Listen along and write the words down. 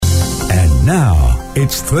Now,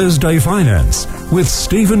 it's Thursday Finance with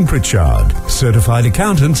Stephen Pritchard, certified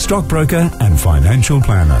accountant, stockbroker and financial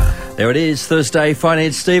planner. There it is, Thursday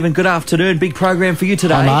Finance. Stephen, good afternoon. Big program for you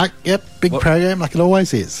today. Hi, Mark. Yep, big program like it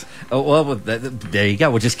always is. Oh, well, there you go.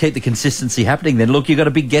 We'll just keep the consistency happening then. Look, you've got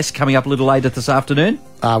a big guest coming up a little later this afternoon.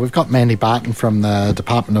 We've got Mandy Barton from the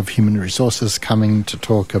Department of Human Resources coming to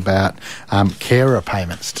talk about carer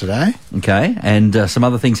payments today. Okay, and some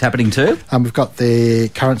other things happening too? We've got the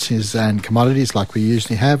currencies and commodities like we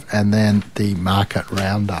usually have, and then the market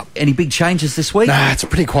roundup. Any big changes this week? No, it's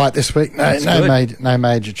pretty quiet this week. No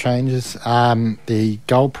major changes. The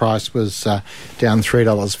gold price was down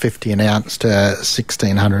 $3.50 an ounce to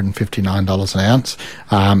 $1,659 an ounce.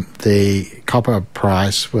 The copper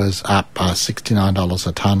price was up $69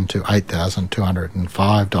 a tonne to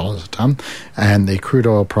 $8,205 a tonne, and the crude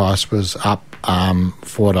oil price was up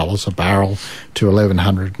 $4 a barrel to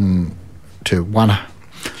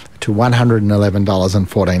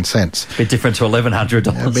 $111.14. A bit different to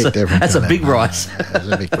 $1,100. A bit different. That's a big rise.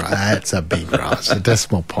 That's a big rise. A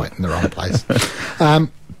decimal point in the wrong place.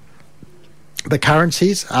 The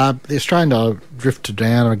currencies, the Australian dollar drifted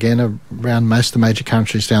down again around most of the major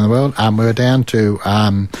countries down the world. We were down to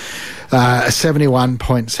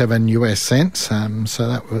 71.7 US cents.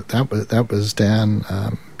 So that was down,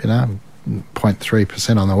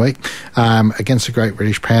 0.3% on the week. Against the Great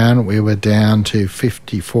British Pound, we were down to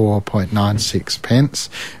 54.96 pence,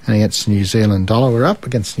 and against the New Zealand dollar, we're up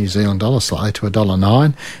against the New Zealand dollar slightly to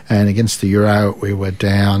 $1.09, and against the euro, we were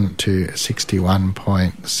down to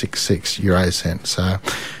 61.66 euro cents. So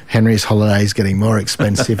Henry's holiday is getting more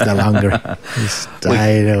expensive the longer he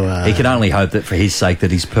stayed away. He can only hope that for his sake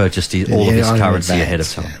that he's purchased all of his currency ahead of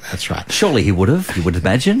time. Yeah, that's right. Surely he would have, you would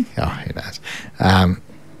imagine. Oh, he does.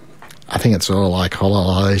 I think it's all like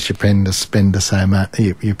holidays. You plan to spend so much.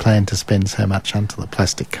 You plan to spend so much until the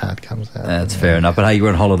plastic card comes out. That's fair enough. But hey, you're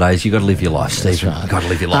on holidays. You've got to live your life, Stephen. Right. You've got to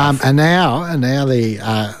live your life. And now the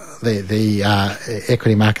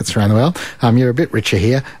equity markets around the world. You're a bit richer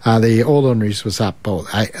here. The All Ordinaries was up.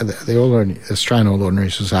 The Australian All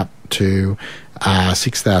Ordinaries was up to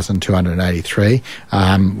 6,283,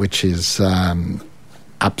 which is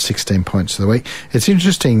up 16 points for the week. It's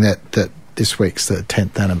interesting that this week's the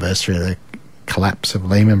 10th anniversary of the collapse of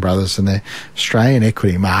Lehman Brothers, and the Australian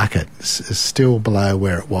equity market is still below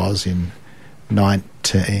where it was in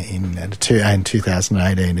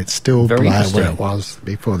 2018. It's still below where it was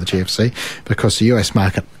before the GFC, because the US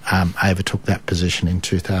market overtook that position in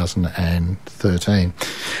 2013.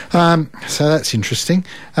 So that's interesting.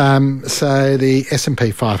 So the S&P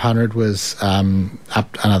 500 was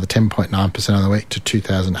up another 10.9% on the week to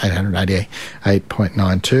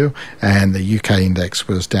 2,888.92, and the UK index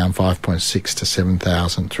was down 5.6 to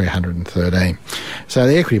 7,313. So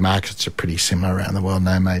the equity markets are pretty similar around the world.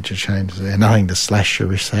 No major changes there. Nothing to slash your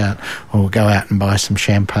wrists out or go out and buy some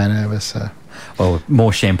champagne over. So, well,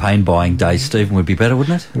 more champagne buying days, Stephen, would be better,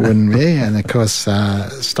 wouldn't it? Wouldn't be. And of course,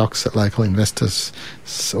 stocks that local investors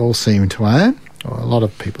all seem to own, or a lot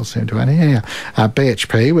of people seem to own. Yeah.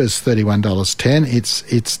 BHP was $31.10.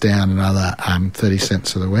 It's down another 30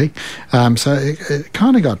 cents of the week. So it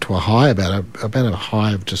kind of got to a high about a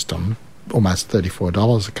high of just on almost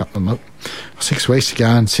 $34 a couple of 6 weeks ago,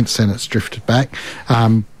 and since then it's drifted back.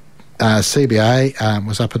 CBA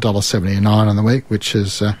was up $1.79 on the week, which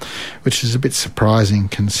is a bit surprising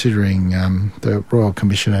considering the Royal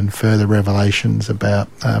Commission and further revelations about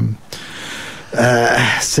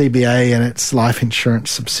CBA and its life insurance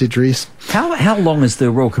subsidiaries. How long is the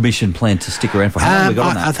Royal Commission planned to stick around for? How long have we got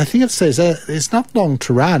on that? I think it says it's not long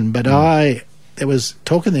to run, but there was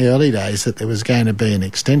talk in the early days that there was going to be an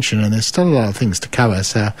extension, and there's still a lot of things to cover.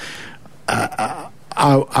 So I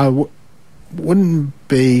wouldn't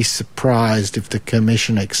be surprised if the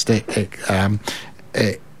Commission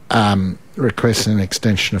requests an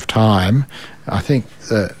extension of time. I think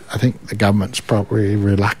the government's probably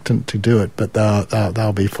reluctant to do it, but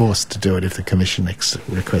they'll be forced to do it if the Commission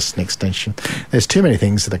requests an extension. There's too many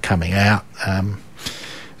things that are coming out.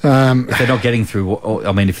 If they're not getting through,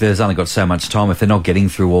 if there's only got so much time, if they're not getting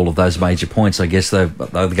through all of those major points, I guess the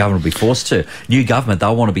government will be forced to. New government,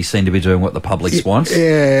 they'll want to be seen to be doing what the public wants.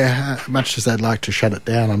 Yeah, much as they'd like to shut it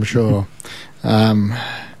down, I'm sure.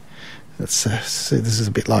 This is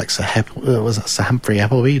a bit like Sir Humphrey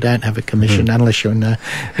Appleby. You don't have a commission unless you know.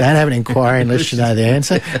 Don't have an inquiry unless you know the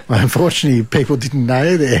answer. Well, unfortunately, people didn't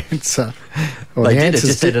know the answer. They did. It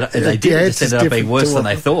just ended up being worse than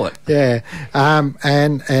they thought. Yeah.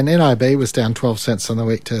 And NIB was down 12 cents on the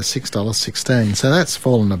week to $6.16. So that's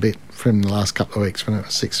fallen a bit from the last couple of weeks when it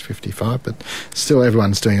was $6.55, but still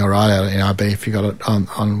everyone's doing all right out of NIB if you got it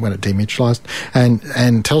on when it demutualised. And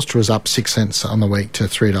Telstra was up 6 cents on the week to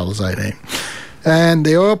 $3.18. And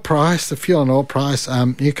the oil price, the fuel and oil price,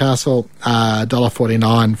 Newcastle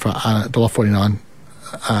 $1.49 for $1.49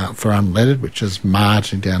 for unleaded, which is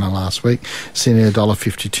marginally down on last week. Sydney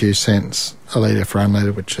 $1.52 a litre for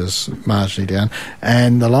unleaded, which is marginally down.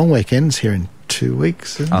 And the long weekend's here in 2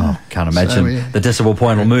 weeks. Can't imagine the decimal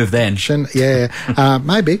point will move then.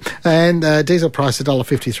 Maybe. And diesel price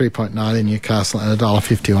 $1.53.9 in Newcastle and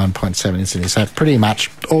 $1.51.7 in Sydney. So pretty much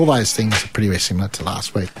all those things are pretty similar to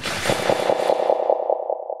last week.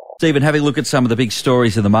 Stephen, having a look at some of the big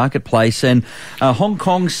stories in the marketplace, and Hong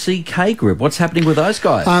Kong CK Group, what's happening with those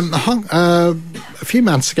guys? A few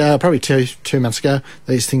months ago, probably two months ago,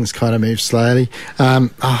 these things kind of move slowly.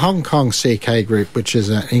 A Hong Kong CK Group, which is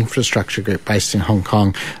an infrastructure group based in Hong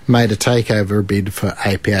Kong, made a takeover bid for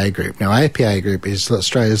APA Group. Now, APA Group is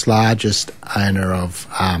Australia's largest owner of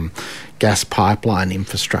gas pipeline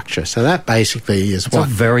infrastructure. So that basically is a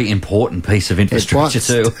very important piece of infrastructure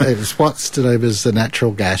too. It's what delivers the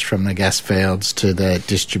natural gas from the gas fields to the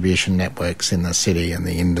distribution networks in the city and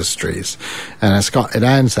the industries. And it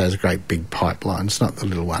owns those great big pipelines, not the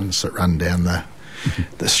little ones that run down the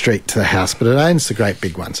street to the house, but it owns the great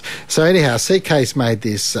big ones. So anyhow, CK's made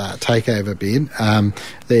this takeover bid.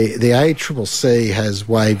 The ACCC has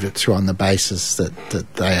waived it through on the basis that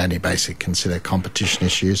they only basically consider competition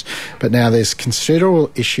issues. But now there's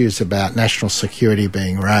considerable issues about national security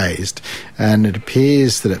being raised, and it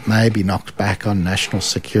appears that it may be knocked back on national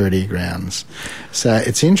security grounds. So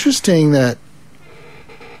it's interesting that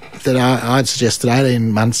I'd suggested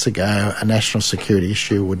 18 months ago a national security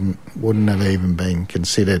issue wouldn't have even been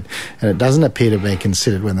considered, and it doesn't appear to be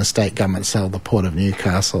considered when the state government sold the Port of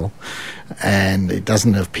Newcastle, and it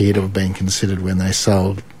doesn't appear to have been considered when they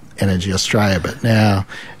sold Energy Australia. But now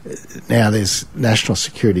there's national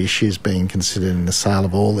security issues being considered in the sale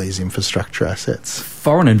of all these infrastructure assets.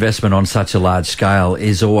 Foreign investment on such a large scale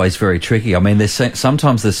is always very tricky. I mean,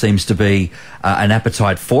 sometimes there seems to be an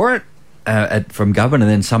appetite for it from government,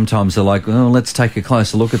 and then sometimes they're like, well, let's take a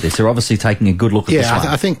closer look at this. They're obviously taking a good look at this one.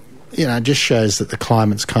 I think it just shows that the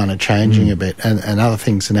climate's kind of changing a bit, and other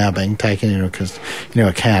things are now being taken into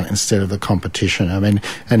account instead of the competition. I mean,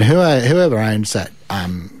 and whoever owns that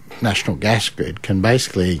national gas grid can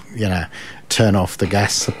basically, turn off the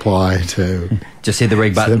gas supply to just hit the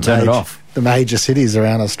red button, turn it off. The major cities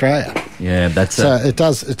around Australia. Yeah, that's so it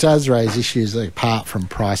does raise issues apart from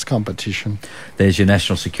price competition. There's your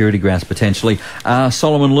national security grounds potentially.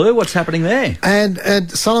 Solomon Lew, what's happening there? And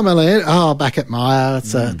Solomon Lew, back at Myer,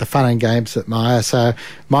 it's the fun and games at Myer. So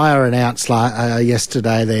Myer announced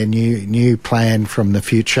yesterday their new plan from the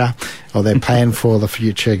future, or their plan for the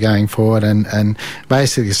future going forward, and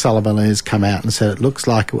basically Solomon Lew's come out and said it looks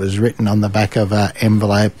like it was written on the back of an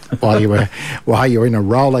envelope while you were in a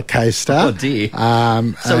roller coaster. Oh dear!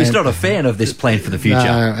 So he's not a fan of this plan for the future.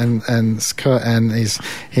 No, and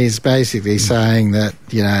he's basically saying that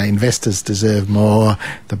investors deserve more.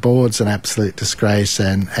 The board's an absolute disgrace,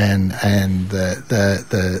 and that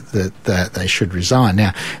they should resign.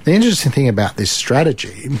 Now, the interesting thing about this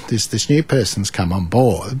strategy, this new person's come on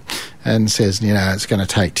board and says it's going to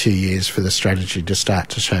take 2 years for the strategy to start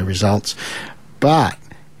to show results, but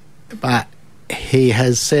he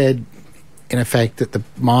has said, in effect, that the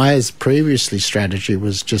Myers previously strategy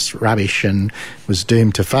was just rubbish and was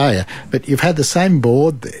doomed to failure. But you've had the same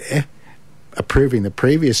board there approving the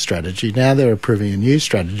previous strategy. Now they're approving a new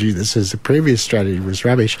strategy that says the previous strategy was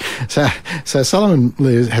rubbish. So Solomon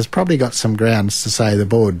Lew has probably got some grounds to say the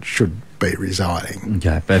board should be resigning.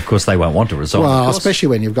 Okay, but of course they won't want to resign. Well, especially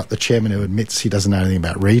when you've got the chairman who admits he doesn't know anything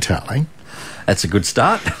about retailing. That's a good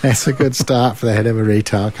start. That's a good start for the head of a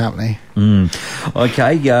retail company.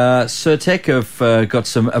 Okay, Certec have got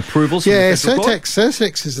some approvals. Yeah,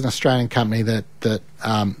 Certec is an Australian company that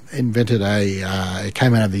invented it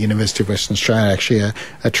came out of the University of Western Australia, actually,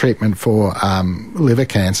 a treatment for liver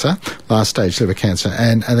cancer, last stage liver cancer,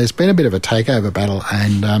 and there's been a bit of a takeover battle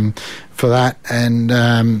and for that, and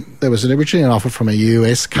there was originally an offer from a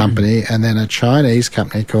US company, and then a Chinese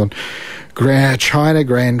company called China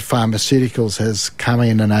Grand Pharmaceuticals has come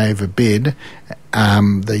in and overbid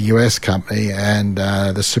the US company, and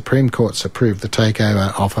the Supreme Court's approved the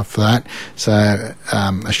takeover offer for that. So,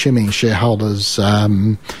 assuming shareholders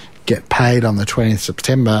get paid on the 20th of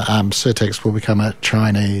September, Certex will become a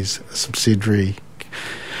Chinese subsidiary.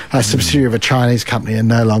 A subsidiary of a Chinese company and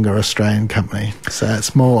no longer an Australian company. So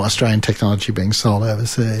it's more Australian technology being sold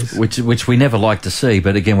overseas. Which we never like to see,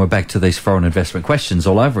 but again, we're back to these foreign investment questions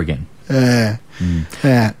all over again. Yeah.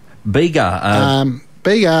 Bega.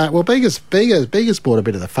 Bega's bought a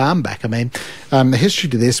bit of the farm back. I mean, the history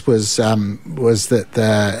to this was that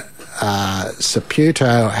the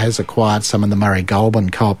Saputo has acquired some of the Murray Goulburn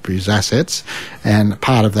Cooperatives assets, and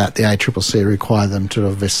part of that, the ACCC required them to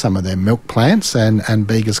divest some of their milk plants, and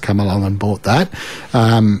Bega's come along and bought that.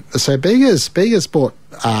 So Bega's bought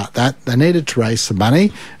that. They needed to raise some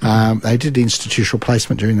money. They did institutional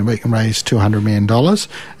placement during the week and raised $200 million,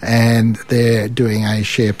 and they're doing a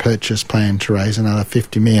share purchase plan to raise another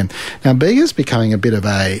 $50 million. Now, Bega's becoming a bit of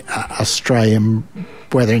a Australian,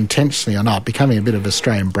 whether intentionally or not, becoming a bit of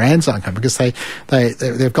Australian brands icon, because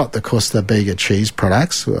they've got, of course, the Bega cheese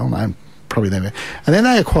products, well known, probably them, and then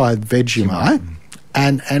they acquired Vegemite.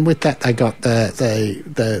 And with that, they got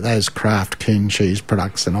those Kraft Coon cheese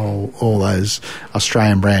products and all those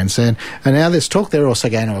Australian brands. And now there's talk they're also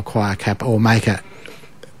going to acquire or make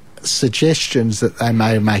suggestions that they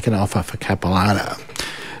may make an offer for Capilano.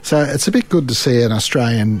 So it's a bit good to see an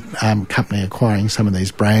Australian company acquiring some of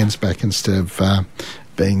these brands back instead of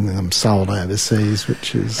being them sold overseas,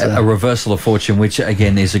 which is a reversal of fortune, which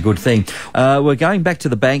again is a good thing. We're going back to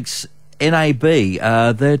the banks. NAB,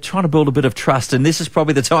 they're trying to build a bit of trust, and this is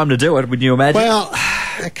probably the time to do it, would you imagine? Well,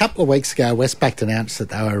 a couple of weeks ago, Westpac announced that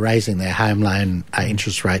they were raising their home loan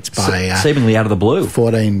interest rates by seemingly out of the blue,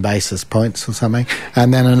 14 basis points or something,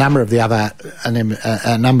 and then a number of the other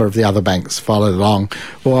banks followed along.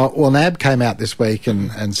 Well, NAB came out this week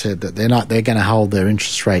and said that they're going to hold their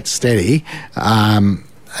interest rates steady, and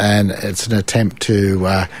it's an attempt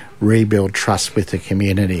to rebuild trust with the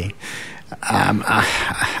community.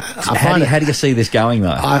 How do you see this going,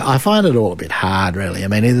 though? I find it all a bit hard, really. I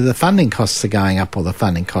mean, either the funding costs are going up or the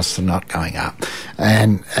funding costs are not going up.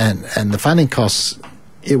 And the funding costs,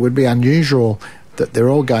 it would be unusual that they're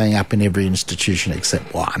all going up in every institution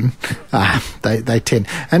except one. They tend...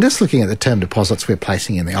 And just looking at the term deposits we're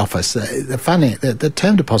placing in the office, the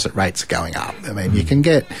term deposit rates are going up. I mean, you can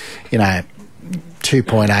get,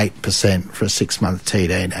 2.8% for a 6-month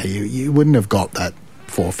TD now. You wouldn't have got that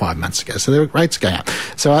 4 or 5 months ago. So the rates are going up.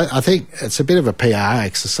 So I think it's a bit of a PR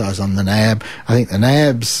exercise on the NAB. I think the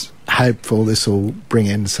NAB's hopeful this will bring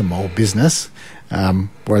in some more business,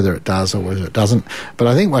 whether it does or whether it doesn't. But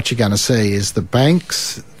I think what you're going to see is the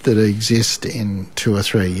banks that exist in 2 or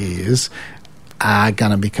 3 years are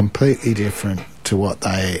going to be completely different to what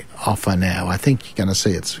they offer now. I think you're going to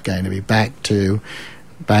see it's going to be back to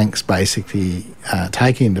banks basically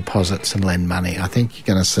taking deposits and lend money. I think you're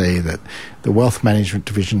going to see that the wealth management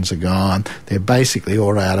divisions are gone. They're basically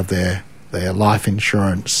all out of their life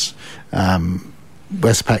insurance.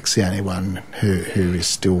 Westpac's the only one who is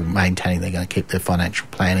still maintaining they're going to keep their financial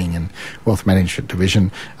planning and wealth management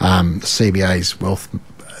division. The CBA's wealth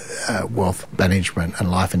management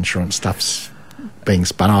and life insurance stuff's being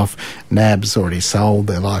spun off. NAB's already sold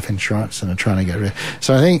their life insurance and are trying to get rid of it.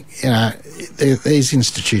 So I think, these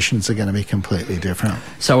institutions are going to be completely different.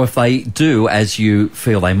 So if they do, as you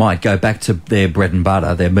feel they might, go back to their bread and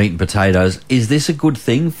butter, their meat and potatoes, is this a good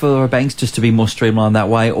thing for banks just to be more streamlined that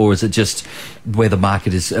way, or is it just where the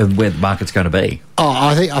market is, where the market's going to be? Oh,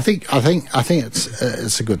 I think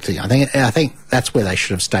it's a good thing. I think that's where they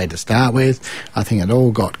should have stayed to start with. I think it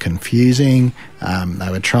all got confusing. They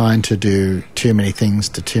were trying to do too many things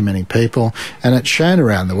to too many people, and it's shown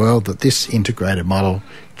around the world that this integrated model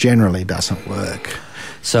generally doesn't work.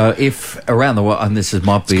 So if around the world, and this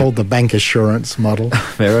might be... It's called the bank assurance model.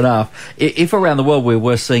 Fair enough. If around the world we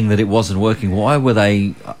were seeing that it wasn't working, why were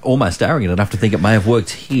they almost arrogant enough to think it may have worked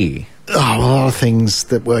here? Oh, well, a lot of things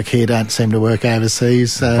that work here don't seem to work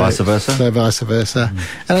overseas. Vice versa? So vice versa.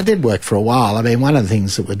 And it did work for a while. I mean, one of the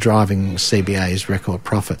things that were driving CBA's record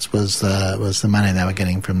profits was the money they were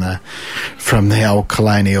getting from the old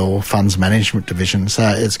colonial funds management division. So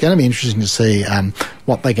it's going to be interesting to see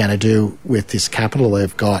what they're going to do with this capital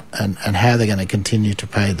they've got and how they're going to continue to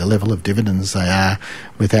pay the level of dividends they are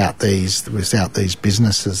without these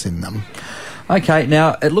businesses in them. Okay,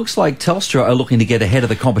 now it looks like Telstra are looking to get ahead of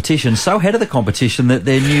the competition, so ahead of the competition that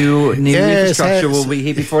their new infrastructure will be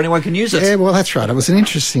here before anyone can use it. Yeah, well, that's right. It was an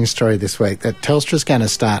interesting story this week that Telstra's going to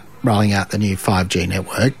start rolling out the new 5G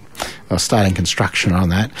network, or starting construction on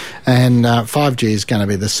that. And 5G is going to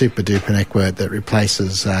be the super-duper network that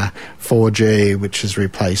replaces 4G, which has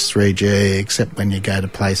replaced 3G, except when you go to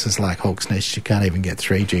places like Hawke's Nest, you can't even get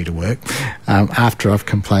 3G to work, after I've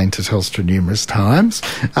complained to Telstra numerous times.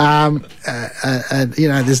 And,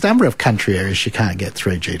 there's a number of country areas you can't get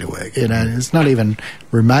 3G to work. It's not even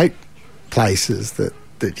remote places that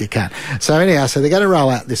you can't. So anyhow, they're going to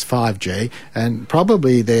roll out this 5G, and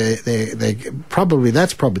probably that's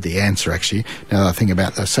probably the answer, actually, now that I think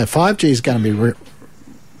about this. So 5G is going to be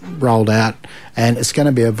rolled out, and it's going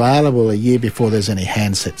to be available a year before there's any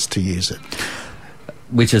handsets to use it.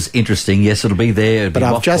 Which is interesting. Yes, it'll be there. But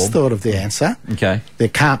I've just thought of the answer. Okay. There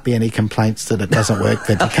can't be any complaints that it doesn't work,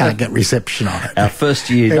 that you can't get reception on it. Our first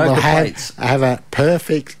year, no complaints. Have a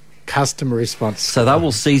perfect customer response. So they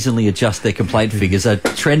will seasonally adjust their complaint figures. They're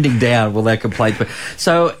trending down will their complaint.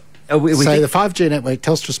 So the 5G network,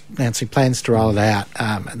 Telstra's announcing plans to roll it out.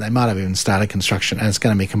 They might have even started construction, and it's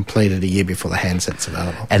going to be completed a year before the handset's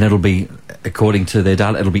available. And it'll be, according to their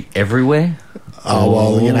data, it'll be everywhere? Oh,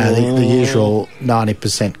 well, you know, the usual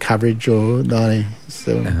 90% coverage or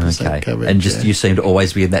 97% coverage. And just you seem to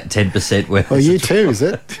always be in that 10% where... Well, you too, is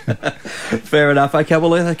it? Fair enough. Okay, well,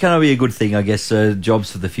 that can be a good thing, I guess.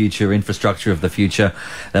 Jobs for the future, infrastructure of the future.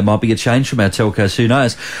 That might be a change from our telcos, who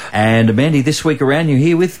knows? And Mandy, this week around, you're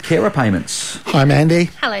here with carer payments. Hi, Mandy.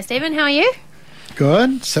 Hello, Stephen. How are you?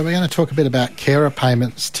 Good. So we're going to talk a bit about carer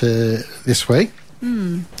payments this week.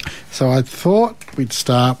 So I thought we'd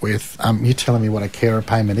start with you telling me what a carer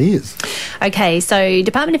payment is. Okay, so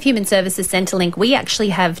Department of Human Services Centrelink, we actually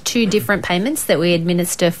have two different payments that we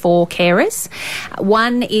administer for carers.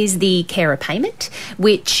 One is the carer payment,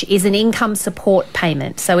 which is an income support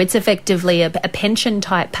payment. So it's effectively a pension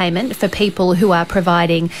type payment for people who are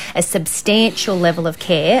providing a substantial level of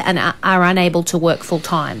care and are unable to work full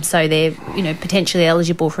time. So they're, potentially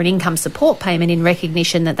eligible for an income support payment in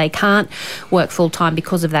recognition that they can't work full time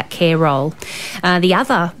because of that care role. The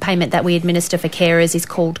other payment that we administer for carers is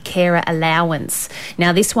called carer allowance.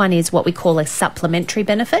 Now, this one is what we call a supplementary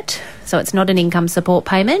benefit, so it's not an income support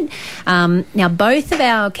payment. Now, both of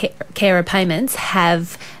our carer payments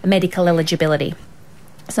have medical eligibility.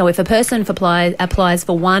 So if a person applies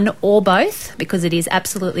for one or both, because it is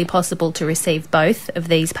absolutely possible to receive both of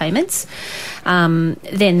these payments, then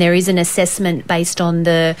there is an assessment based on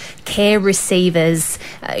the care receiver's,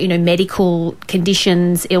 medical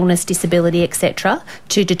conditions, illness, disability, etc.,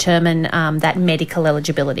 to determine that medical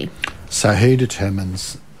eligibility. So who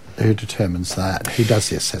determines that? Who does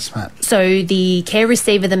the assessment? So the care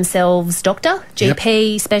receiver themselves, doctor,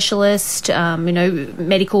 GP, specialist,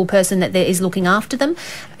 medical person that is looking after them,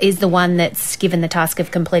 is the one that's given the task of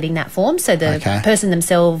completing that form. So the person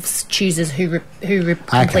themselves chooses who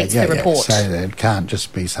completes the report. So it can't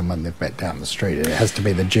just be someone they've met down the street. It has to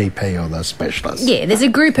be the GP or the specialist. Yeah, there's a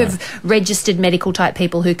group of registered medical type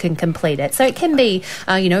people who can complete it. So it can be,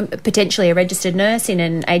 potentially a registered nurse in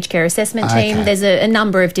an aged care assessment team. There's a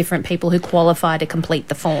number of different people who qualify to complete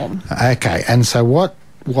the form. Okay, and so what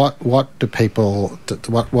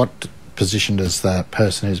position does the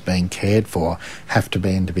person who's being cared for have to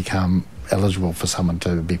be in to become eligible for someone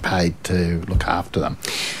to be paid to look after them?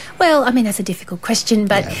 Well, I mean, that's a difficult question,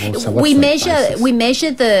 but we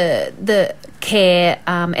measure the care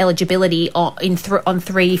eligibility on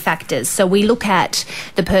three factors. So we look at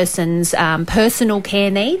the person's personal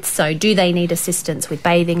care needs. So do they need assistance with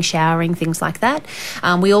bathing, showering, things like that?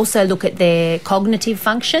 We also look at their cognitive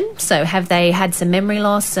function. So have they had some memory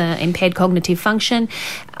loss, impaired cognitive function,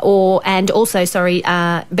 and also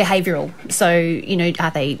behavioural. So,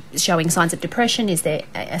 are they showing signs of depression? Is there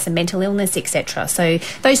some mental illness, etc.? So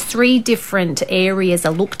those three different areas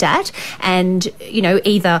are looked at, and,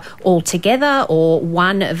 either all together or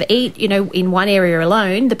one of each, in one area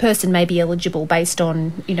alone, the person may be eligible based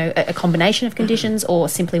on, a combination of conditions or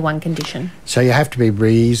simply one condition. So you have to be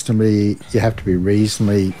reasonably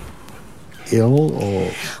ill,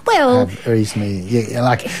 or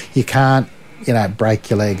you can't, break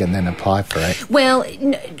your leg and then apply for it. Well,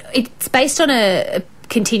 it's based on a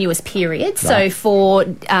continuous period. So for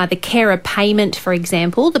the carer payment, for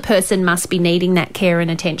example, the person must be needing that care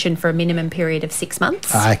and attention for a minimum period of 6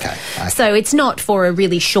 months. Okay. So it's not for a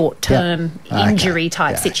really short-term injury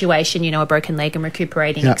type situation, a broken leg and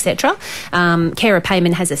recuperating, etc. Carer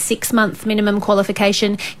payment has a 6-month minimum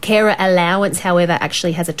qualification. Carer allowance, however,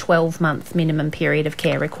 actually has a 12-month minimum period of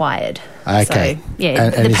care required. Okay. So,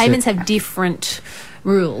 the payments have different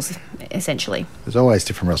rules, essentially. There's always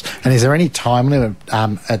different rules. And is there any time limit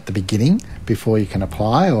at the beginning before you can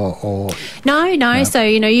apply, or No. So,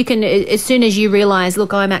 you can, as soon as you realise,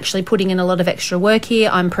 look, I'm actually putting in a lot of extra work here,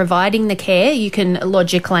 I'm providing the care, you can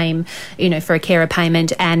lodge a claim, for a carer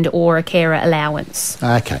payment and or a carer allowance.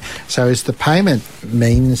 Okay. So is the payment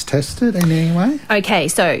means tested in any way? Okay,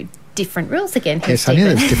 so different rules again. Yes, I knew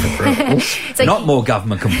there's different rules. So Not more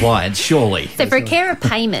government compliance, surely. So for a carer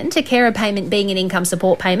payment being an income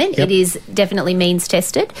support payment, Yep. it is definitely means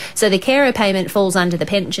tested. So the carer payment falls under the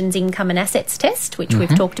pensions income and assets test, which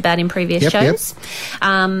we've talked about in previous Yep, yep. shows.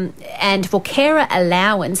 And for carer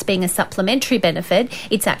allowance being a supplementary benefit,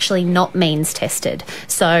 it's actually not means tested.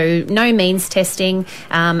 So no means testing,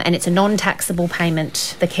 and it's a non-taxable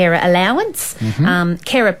payment, the carer allowance.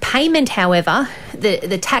 Carer payment, however,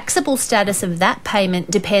 the taxable status of that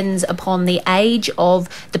payment depends upon the age of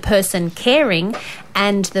the person caring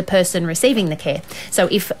and the person receiving the care. So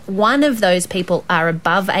if one of those people are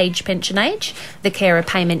above age pension age, the carer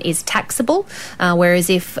payment is taxable, whereas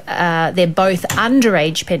if they're both under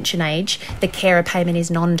age pension age, the carer payment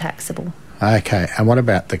is non-taxable. Okay, and what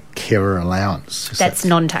about the carer allowance? That's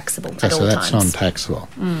non-taxable at all so that's times. non-taxable.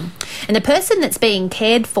 And the person that's being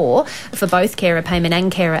cared for both carer payment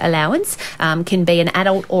and carer allowance, can be an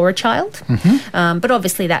adult or a child. But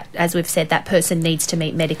obviously, that, as we've said, that person needs to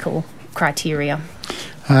meet medical criteria.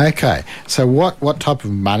 Okay, so what type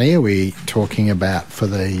of money are we talking about for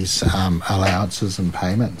these allowances and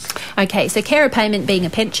payments? Okay, so carer payment being a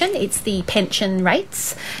pension, it's the pension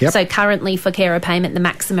rates. Yep. So currently for carer payment, the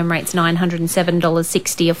maximum rate's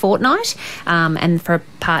 $907.60 a fortnight, and for a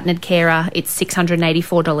partnered carer, it's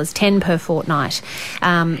 $684.10 per fortnight,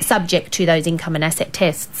 subject to those income and asset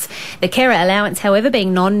tests. The carer allowance, however,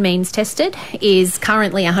 being non-means tested, is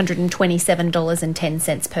currently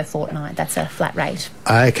 $127.10 per fortnight. That's a flat rate.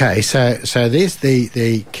 Okay, so there's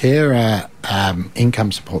the carer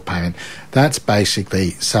income support payment. That's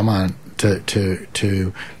basically someone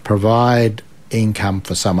to provide income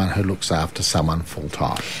for someone who looks after someone full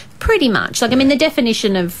time. Pretty much. Like, I mean, the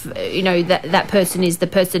definition of, that person is the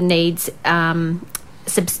person needs can't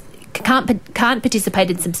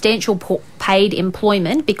participate in substantial paid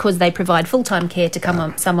employment because they provide full-time care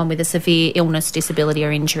to someone with a severe illness, disability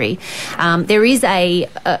or injury. There is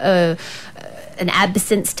an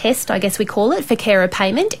absence test, I guess we call it, for carer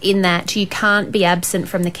payment, in that you can't be absent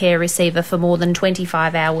from the care receiver for more than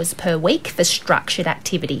 25 hours per week for structured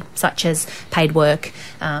activity, such as paid work,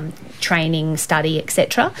 training, study,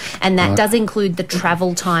 etc. And that does include the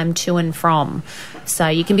travel time to and from. So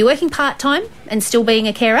you can be working part-time and still being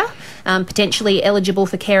a carer, potentially eligible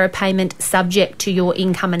for carer payment subject to your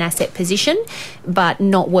income and asset position, but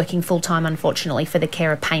not working full-time, unfortunately, for the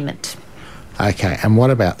carer payment. Okay, and what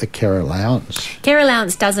about the care allowance? Care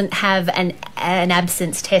allowance doesn't have an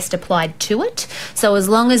absence test applied to it. So as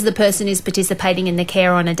long as the person is participating in the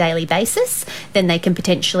care on a daily basis, then they can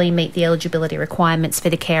potentially meet the eligibility requirements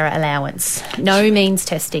for the care allowance. No means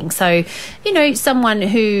testing. So, someone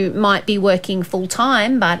who might be working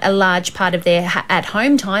full-time, but a large part of their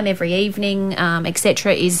at-home time every evening,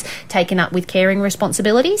 etc., is taken up with caring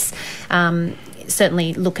responsibilities,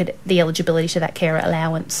 certainly look at the eligibility to that care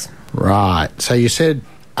allowance. Right. So you said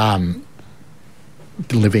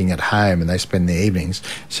living at home and they spend the evenings.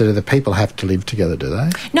 So do the people have to live together, do they?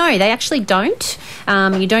 No, they actually don't.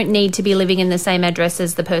 You don't need to be living in the same address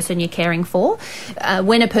as the person you're caring for.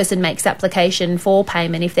 When a person makes application for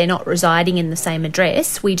payment, if they're not residing in the same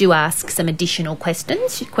address, we do ask some additional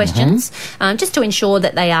questions, just to ensure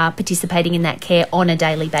that they are participating in that care on a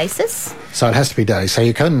daily basis. So it has to be daily. So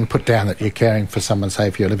you couldn't put down that you're caring for someone, say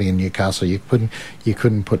if you're living in Newcastle, you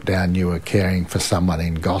couldn't put down you were caring for someone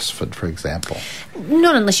in Gosford, for example.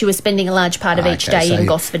 Not unless you were spending a large part of each day in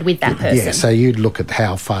Gosford with that person. Yeah, so you'd look at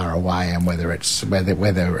how far away and whether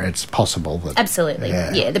it's possible that... Absolutely,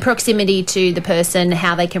 yeah. The proximity to the person,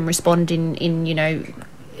 how they can respond in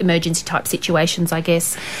emergency type situations, I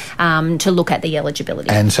guess, to look at the eligibility.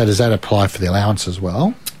 And so does that apply for the allowance as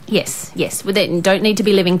well? Yes. We don't need to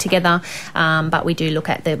be living together, but we do look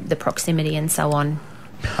at the proximity and so on.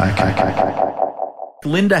 Okay.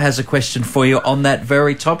 Linda has a question for you on that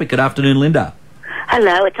very topic. Good afternoon, Linda.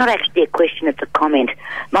 Hello, it's not actually a question, it's a comment.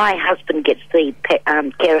 My husband gets the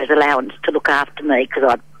carer's allowance to look after me because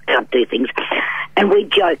I can't do things. And we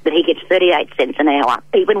joke that he gets 38 cents an hour,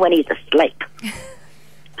 even when he's asleep.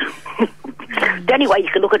 The only way you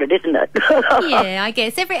can look at it, isn't it? Yeah, I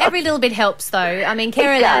guess. Every little bit helps, though. I mean,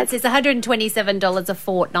 care allowance is $127 a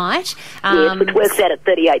fortnight. Yes, which works out at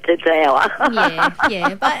 38 cents an hour.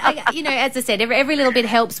 Yeah. But, as I said, every little bit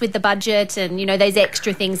helps with the budget and, those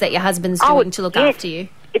extra things that your husband's doing to look after you.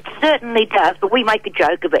 It certainly does, but we make a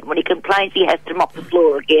joke of it. When he complains he has to mop the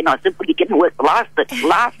floor again, I said, well, you didn't work the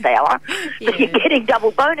last hour, so you're getting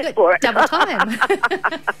double bonus for it. Double time.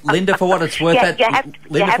 Linda, for what it's worth,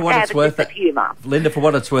 Linda, for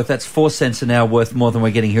what it's worth, that's 4 cents an hour worth more than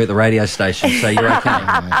we're getting here at the radio station, so you're okay.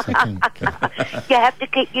 You have to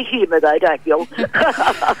keep your humour, though, don't you?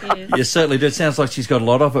 You certainly do. It sounds like she's got a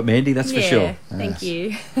lot of it, Mandy, that's for sure. Thank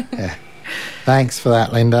you. Yeah. Thanks for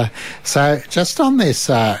that, Linda. So just on this,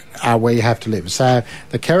 where you have to live. So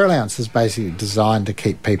the care allowance is basically designed to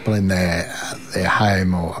keep people in their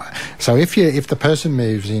home. So if the person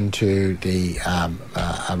moves into the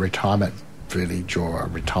a retirement village or a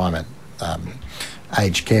retirement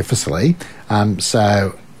aged care facility,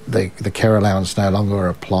 so the care allowance no longer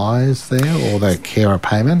applies there, or the carer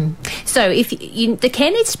payment? So if the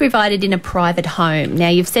care needs to be provided in a private home. Now,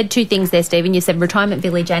 you've said two things there, Stephen. You've said retirement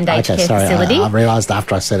village and aged care facility. I realised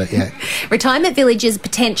after I said it, yeah. Retirement villages,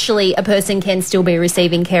 potentially a person can still be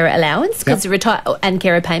receiving carer allowance and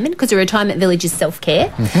carer payment, because a retirement village is self-care.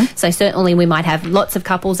 Mm-hmm. So certainly we might have lots of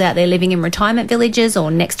couples out there living in retirement villages,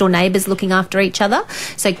 or next-door neighbours looking after each other.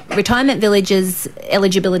 So retirement villages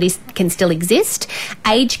eligibility can still exist.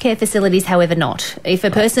 Aged care facilities, however, not. If a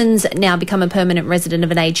person's now become a permanent resident of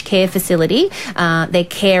an aged care facility, their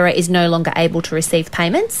carer is no longer able to receive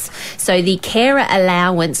payments. So the carer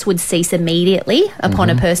allowance would cease immediately upon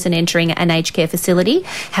a person entering an aged care facility.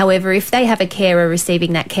 However, if they have a carer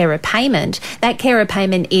receiving that carer payment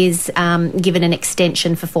is given an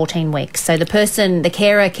extension for 14 weeks. So the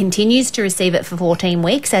carer continues to receive it for 14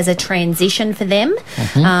 weeks as a transition for them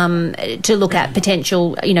to look at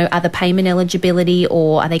potential, other payment eligibility,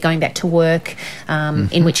 or are they going back to work,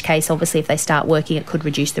 in which case, obviously, if they start working, it could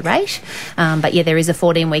reduce the rate. But yeah, there is a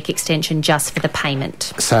 14-week extension just for the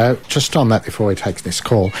payment. So just on that before we take this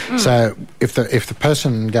call, so if the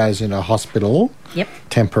person goes into a hospital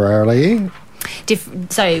temporarily,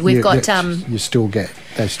 so we've got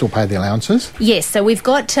they still pay the allowances? Yes, so we've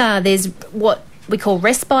got there's what we call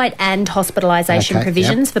respite and hospitalisation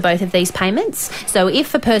provisions for both of these payments. So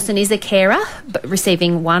if a person is a carer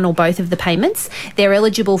receiving one or both of the payments, they're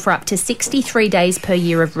eligible for up to 63 days per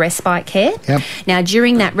year of respite care. Yep. Now,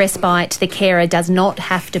 during that respite, the carer does not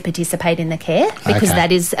have to participate in the care, because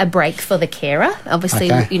that is a break for the carer.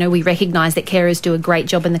 Obviously, we recognise that carers do a great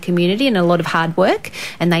job in the community and a lot of hard work,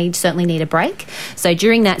 and they certainly need a break. So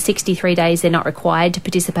during that 63 days, they're not required to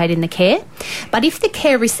participate in the care. But if the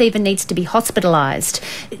care receiver needs to be hospitalised,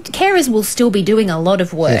 carers will still be doing a lot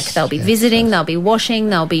of work. They'll be visiting, they'll be washing,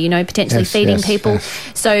 they'll be, potentially feeding people.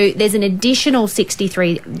 So there's an additional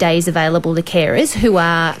 63 days available to carers who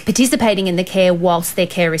are participating in the care whilst their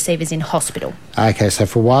care receiver's in hospital. Okay, so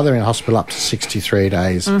for while they're in hospital, up to 63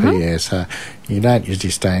 days per year. So you don't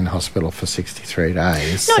usually stay in hospital for 63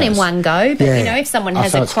 days. Not in one go, but if someone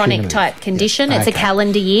has a chronic type condition, it's a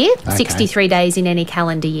calendar year, 63 days in any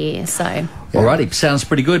calendar year. So. Alrighty, sounds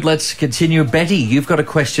pretty good. Let's continue. Betty, you've got a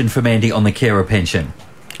question for Mandy on the carer pension.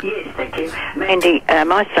 Yes, thank you. Mandy,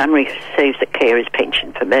 my son receives a carer's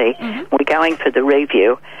pension for me. We're going for the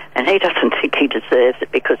review, and he doesn't think he deserves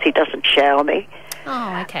it because he doesn't shower me.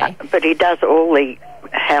 Oh, okay. But he does all the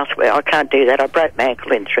housework. I can't do that. I broke my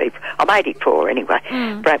ankle in I'm 84 anyway.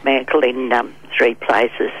 Broke my ankle in 3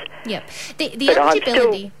 places. Yep. The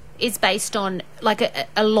eligibility is based on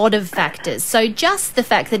a lot of factors. So just the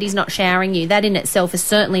fact that he's not showering you, that in itself is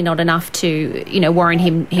certainly not enough to, warrant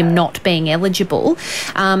him not being eligible.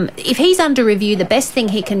 If he's under review, the best thing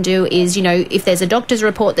he can do is, if there's a doctor's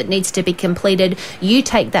report that needs to be completed, you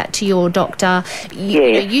take that to your doctor.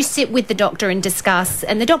 You sit with the doctor and discuss,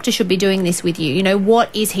 and the doctor should be doing this with you.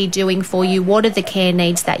 What is he doing for you? What are the care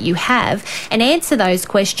needs that you have? And answer those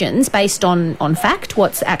questions based on fact,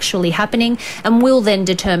 what's actually happening, and we'll then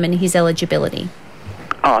determine his eligibility.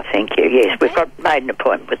 Oh, thank you. Yes, we've made an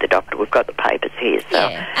appointment with the doctor. We've got the papers here. So.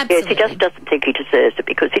 Yeah, absolutely. Yes, he just doesn't think he deserves it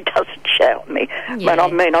because he doesn't shower me. Yeah. But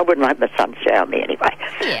I wouldn't let my son shower me anyway.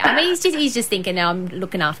 Yeah, he's just thinking, I'm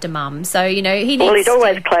looking after mum. So, he needs Well, he's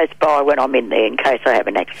always close by when I'm in there in case I have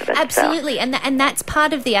an accident. Absolutely, so. and that's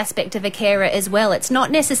part of the aspect of a carer as well. It's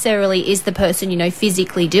not necessarily is the person,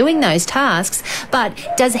 physically doing those tasks, but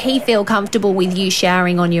does he feel comfortable with you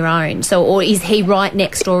showering on your own? So, or is he right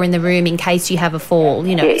next door in the room in case you have a fall,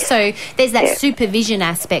 Yes. So there's that supervision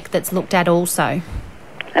aspect that's looked at also.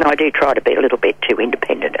 And I do try to be a little bit too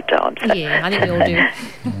independent at times. So. Yeah, I think we all do.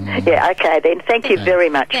 Yeah, okay then. Thank you very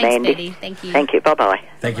much, Thanks, Mandy. Betty. Thank you. Thank you. Bye-bye.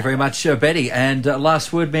 Thank you very much, Betty. And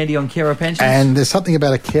last word, Mandy, on carer pensions? And there's something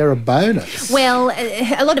about a carer bonus. Well,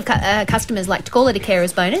 a lot of customers like to call it a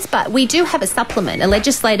carer's bonus, but we do have a supplement, a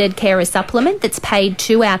legislated carer supplement that's paid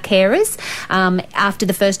to our carers after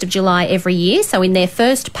the 1st of July every year. So in their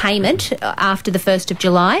first payment after the 1st of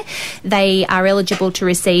July, they are eligible to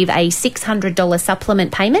receive a $600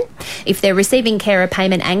 supplement payment. If they're receiving carer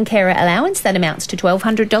payment and carer allowance, that amounts to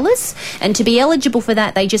 $1,200. And to be eligible for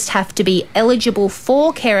that, they just have to be eligible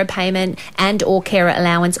for carer payment and or carer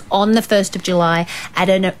allowance on the 1st of July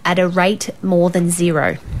at a rate more than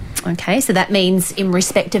 0. Okay, so that means in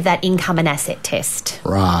respect of that income and asset test.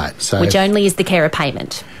 Right. So which only is the carer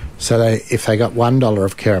payment. So if they got $1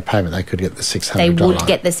 of carer payment, they could get the $600. They would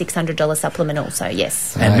get the $600 supplement also,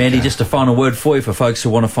 yes. And Mandy, just a final word for you for folks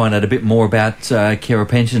who want to find out a bit more about carer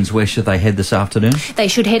pensions. Where should they head this afternoon? They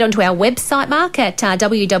should head onto our website, Mark, at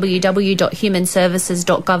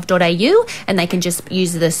www.humanservices.gov.au, and they can just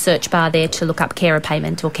use the search bar there to look up carer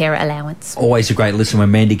payment or carer allowance. Always a great listen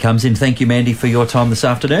when Mandy comes in. Thank you, Mandy, for your time this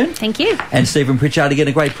afternoon. Thank you. And Stephen Pritchard, again,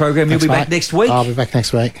 a great program. Thanks, You'll be mate. back next week. I'll be back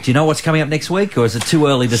next week. Do you know what's coming up next week, or is it too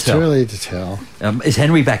early to tell? Too early to tell. Is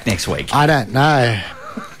Henry back next week? I don't know.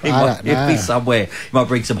 He'll be somewhere. He might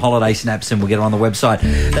bring some holiday snaps and we'll get it on the website.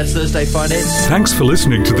 That's Thursday Finance. Thanks for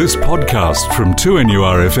listening to this podcast from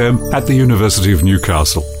 2NURFM at the University of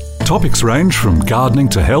Newcastle. Topics range from gardening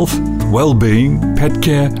to health, well-being, pet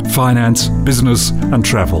care, finance, business and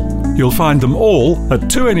travel. You'll find them all at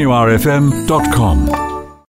 2NURFM.com.